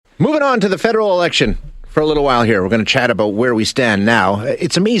Moving on to the federal election for a little while here. We're going to chat about where we stand now.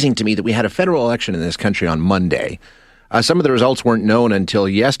 It's amazing to me that we had a federal election in this country on Monday. Some of the results weren't known until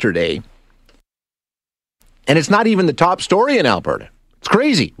yesterday. And it's not even the top story in Alberta. It's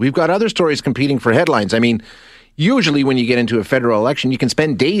crazy. We've got other stories competing for headlines. I mean, usually when you get into a federal election, you can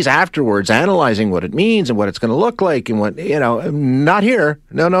spend days afterwards analyzing what it means and what it's going to look like and what, not here.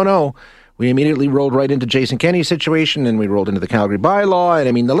 No. We immediately rolled right into Jason Kenney's situation, and we rolled into the Calgary bylaw, and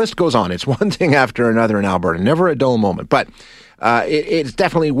I mean, the list goes on. It's one thing after another in Alberta. Never a dull moment. But it's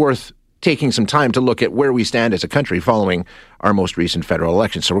definitely worth taking some time to look at where we stand as a country following our most recent federal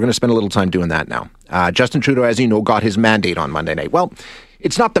election. So we're going to spend a little time doing that now. Justin Trudeau, as you know, got his mandate on Monday night. Well,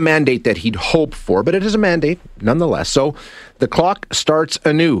 it's not the mandate that he'd hoped for, but it is a mandate nonetheless. So the clock starts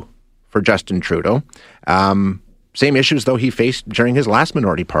anew for Justin Trudeau. Same issues, though, he faced during his last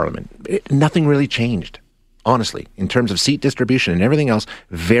minority parliament. Nothing really changed, honestly, in terms of seat distribution and everything else.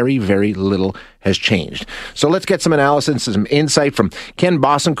 Very, very little has changed. So let's get some analysis and some insight from Ken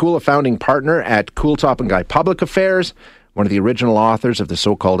Bossencool, a founding partner at Cooltop and Guy Public Affairs, one of the original authors of the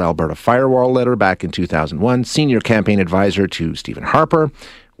so-called Alberta Firewall Letter back in 2001, senior campaign advisor to Stephen Harper,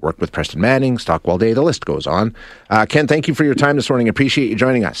 worked with Preston Manning, Stockwell Day, the list goes on. Ken, thank you for your time this morning. Appreciate you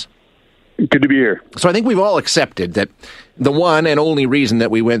joining us. Good to be here. So I think we've all accepted that the one and only reason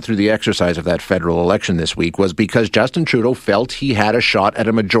that we went through the exercise of that federal election this week was because Justin Trudeau felt he had a shot at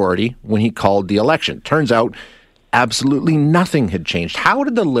a majority when he called the election. Turns out absolutely nothing had changed. How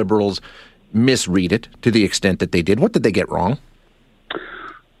did the Liberals misread it to the extent that they did? What did they get wrong?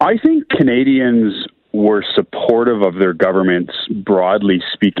 I think Canadians were supportive of their governments, broadly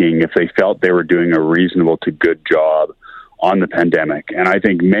speaking, if they felt they were doing a reasonable to good job on the pandemic. And I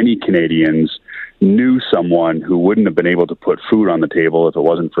think many Canadians knew someone who wouldn't have been able to put food on the table if it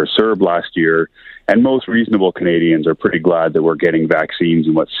wasn't for CERB last year. And most reasonable Canadians are pretty glad that we're getting vaccines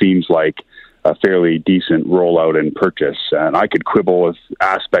in what seems like a fairly decent rollout and purchase. And I could quibble with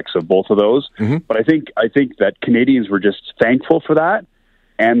aspects of both of those. But I think that Canadians were just thankful for that.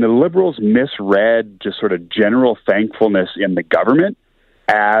 And the Liberals misread just sort of general thankfulness in the government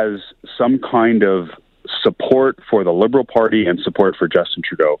as some kind of support for the Liberal Party and support for Justin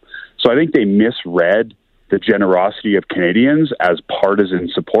Trudeau. So I think they misread the generosity of Canadians as partisan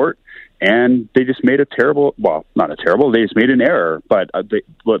support, and they just made they just made an error. But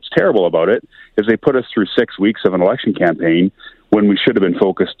what's terrible about it is they put us through 6 weeks of an election campaign when we should have been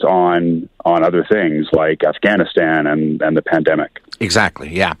focused on other things like Afghanistan and the pandemic. Exactly,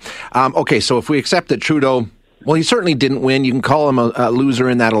 yeah. Okay, so if we accept that Trudeau, well, he certainly didn't win. You can call him a loser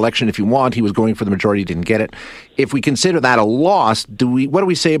in that election if you want. He was going for the majority, didn't get it. If we consider that a loss, what do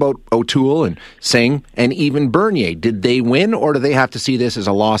we say about O'Toole and Singh and even Bernier? Did they win, or do they have to see this as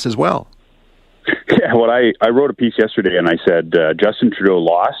a loss as well? Yeah, well, I wrote a piece yesterday, and I said Justin Trudeau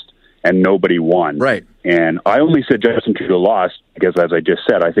lost and nobody won. Right. And I only said Justin Trudeau lost because, as I just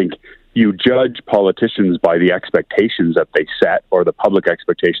said, I think you judge politicians by the expectations that they set or the public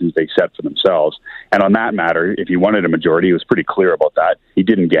expectations they set for themselves. And on that matter, if he wanted a majority, he was pretty clear about that. He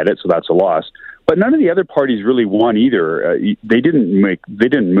didn't get it, so that's a loss. But none of the other parties really won either. They didn't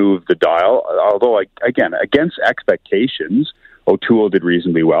move the dial. Although, again, against expectations, O'Toole did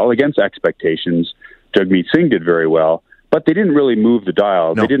reasonably well. Against expectations, Jagmeet Singh did very well. But they didn't really move the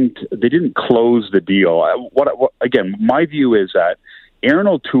dial. No. They didn't close the deal. Again, my view is that Aaron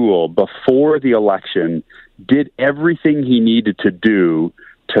O'Toole, before the election, did everything he needed to do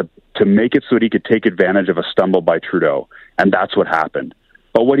to make it so that he could take advantage of a stumble by Trudeau, and that's what happened.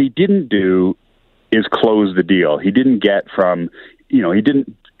 But what he didn't do is close the deal. He didn't get from, he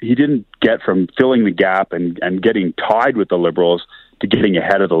didn't get from filling the gap and getting tied with the Liberals to getting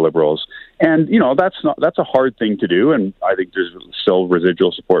ahead of the Liberals. And, that's a hard thing to do, and I think there's still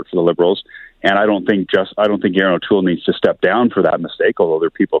residual support for the Liberals. And I don't think Aaron O'Toole needs to step down for that mistake, although there are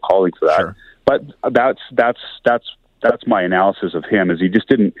people calling for that. Sure. But that's my analysis of him, is he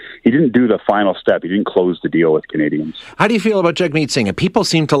didn't do the final step. He didn't close the deal with Canadians. How do you feel about Jagmeet Singh? People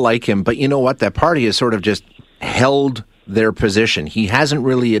seem to like him, but you know what? That party has sort of just held their position. He hasn't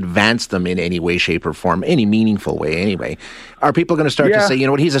really advanced them in any way, shape, or form, any meaningful way anyway. Are people going to start to say, you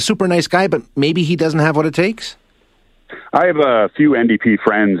know what, he's a super nice guy, but maybe he doesn't have what it takes? I have a few NDP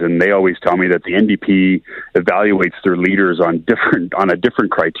friends, and they always tell me that the NDP evaluates their leaders on a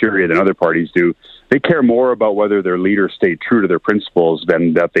different criteria than other parties do. They care more about whether their leaders stay true to their principles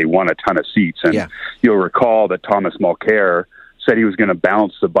than that they won a ton of seats. And you'll recall that Thomas Mulcair said he was going to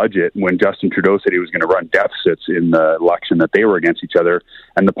balance the budget when Justin Trudeau said he was going to run deficits in the election that they were against each other.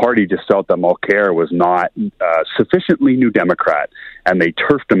 And the party just felt that Mulcair was not sufficiently New Democrat, and they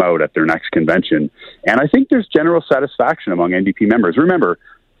turfed him out at their next convention. And I think there's general satisfaction among NDP members. Remember,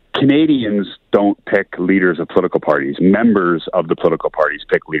 Canadians don't pick leaders of political parties. Members of the political parties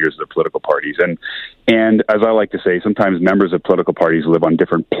pick leaders of the political parties. And as I like to say, sometimes members of political parties live on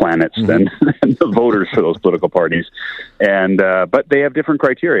different planets than the voters for those political parties. And but they have different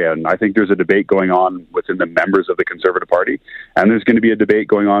criteria. And I think there's a debate going on within the members of the Conservative Party, and there's going to be a debate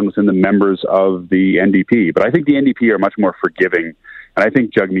going on within the members of the NDP. But I think the NDP are much more forgiving, and I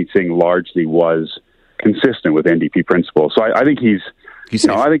think Jagmeet Singh largely was consistent with NDP principles. So I think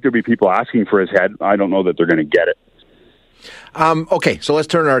I think there'll be people asking for his head. I don't know that they're going to get it. Okay, so let's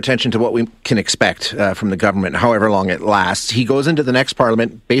turn our attention to what we can expect from the government, however long it lasts. He goes into the next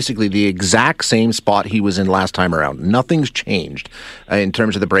parliament basically the exact same spot he was in last time around. Nothing's changed in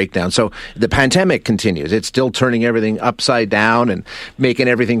terms of the breakdown. So the pandemic continues. It's still turning everything upside down and making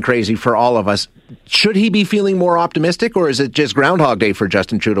everything crazy for all of us. Should he be feeling more optimistic, or is it just Groundhog Day for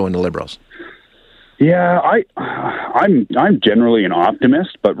Justin Trudeau and the Liberals? Yeah, I'm generally an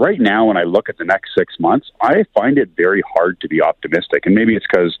optimist, but right now when I look at the next 6 months, I find it very hard to be optimistic. And maybe it's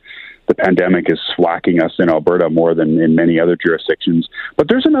because the pandemic is swacking us in Alberta more than in many other jurisdictions. But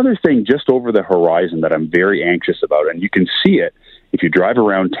there's another thing just over the horizon that I'm very anxious about, and you can see it if you drive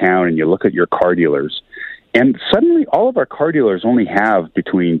around town and you look at your car dealers. And suddenly all of our car dealers only have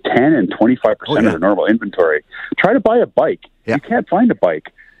between 10 and 25% of their normal inventory. Try to buy a bike. Yeah. You can't find a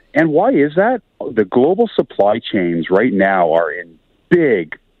bike. And why is that? The global supply chains right now are in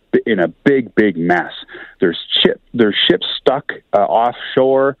a big mess. There's ships stuck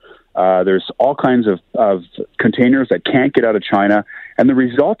offshore. There's all kinds of containers that can't get out of China. And the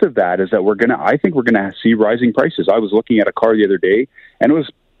result of that is that I think we're gonna see rising prices. I was looking at a car the other day, and it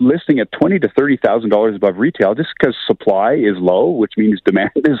was listing at $20,000 to $30,000 above retail, just because supply is low, which means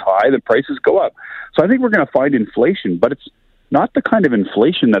demand is high. The prices go up. So I think we're going to find inflation, but it's not the kind of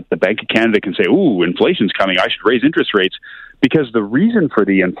inflation that the Bank of Canada can say, ooh, inflation's coming, I should raise interest rates, because the reason for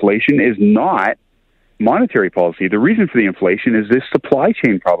the inflation is not monetary policy. The reason for the inflation is this supply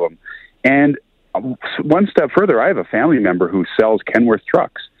chain problem. And one step further, I have a family member who sells Kenworth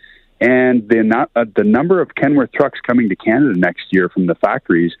trucks. And the number of Kenworth trucks coming to Canada next year from the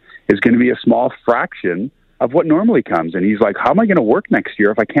factories is going to be a small fraction of what normally comes. And he's like, how am I going to work next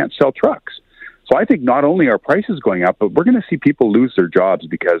year if I can't sell trucks? So I think not only are prices going up, but we're going to see people lose their jobs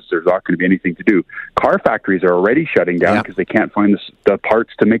because there's not going to be anything to do. Car factories are already shutting down because they can't find the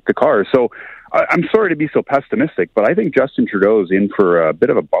parts to make the cars. So I'm sorry to be so pessimistic, but I think Justin Trudeau is in for a bit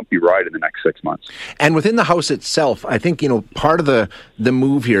of a bumpy ride in the next 6 months. And within the House itself, I think, part of the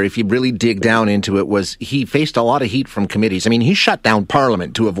move here, if you really dig down into it, was he faced a lot of heat from committees. I mean, he shut down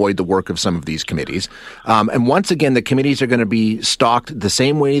Parliament to avoid the work of some of these committees. And once again, the committees are going to be stocked the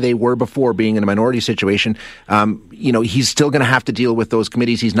same way they were before, being in a minority situation. He's still going to have to deal with those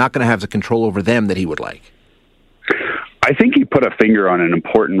committees. He's not going to have the control over them that he would like. I think he put a finger on an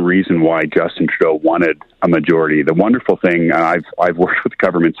important reason why Justin Trudeau wanted a majority. The wonderful thing, I've worked with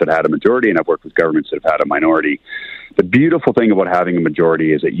governments that had a majority, and I've worked with governments that have had a minority. The beautiful thing about having a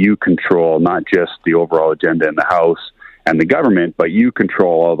majority is that you control not just the overall agenda in the House and the government, but you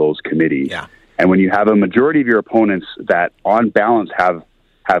control all those committees. Yeah. And when you have a majority of your opponents that, on balance, have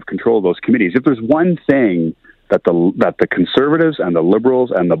control of those committees, if there's one thing that the Conservatives and the Liberals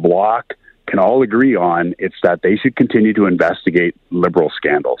and the Bloc can all agree on, it's that they should continue to investigate Liberal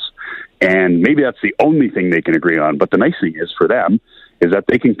scandals. And maybe that's the only thing they can agree on. But the nice thing is for them is that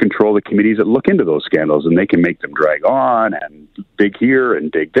they can control the committees that look into those scandals, and they can make them drag on and dig here and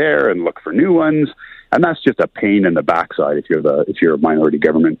dig there and look for new ones. And that's just a pain in the backside if you're a minority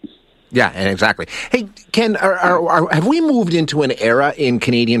government. Yeah, exactly. Hey, Ken, have we moved into an era in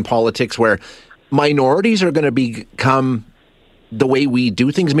Canadian politics where minorities are going to become the way we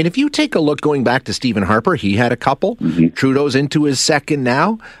do things? I mean, if you take a look going back to Stephen Harper, he had a couple. Mm-hmm. Trudeau's into his second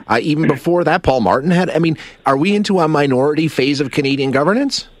now. Even before that, Paul Martin had. I mean, are we into a minority phase of Canadian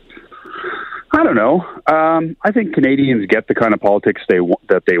governance? I don't know. I think Canadians get the kind of politics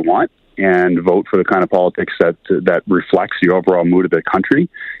that they want and vote for the kind of politics that reflects the overall mood of the country.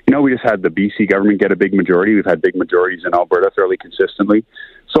 We just had the BC government get a big majority. We've had big majorities in Alberta fairly consistently.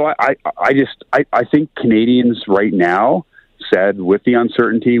 So I think Canadians right now said, with the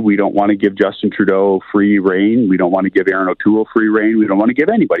uncertainty, we don't want to give Justin Trudeau free rein. We don't want to give Aaron O'Toole free rein. We don't want to give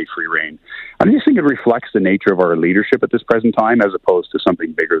anybody free rein. I just think it reflects the nature of our leadership at this present time as opposed to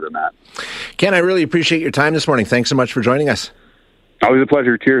something bigger than that. Ken, I really appreciate your time this morning. Thanks so much for joining us. Always a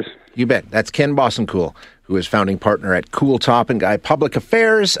pleasure. Cheers. You bet. That's Ken Bossencool, who is founding partner at Cool Top and Guy Public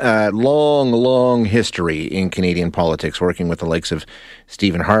Affairs. Long history in Canadian politics, working with the likes of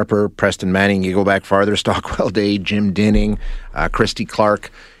Stephen Harper, Preston Manning. You go back farther, Stockwell Day, Jim Dinning, Christy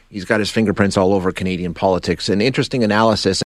Clark. He's got his fingerprints all over Canadian politics. An interesting analysis.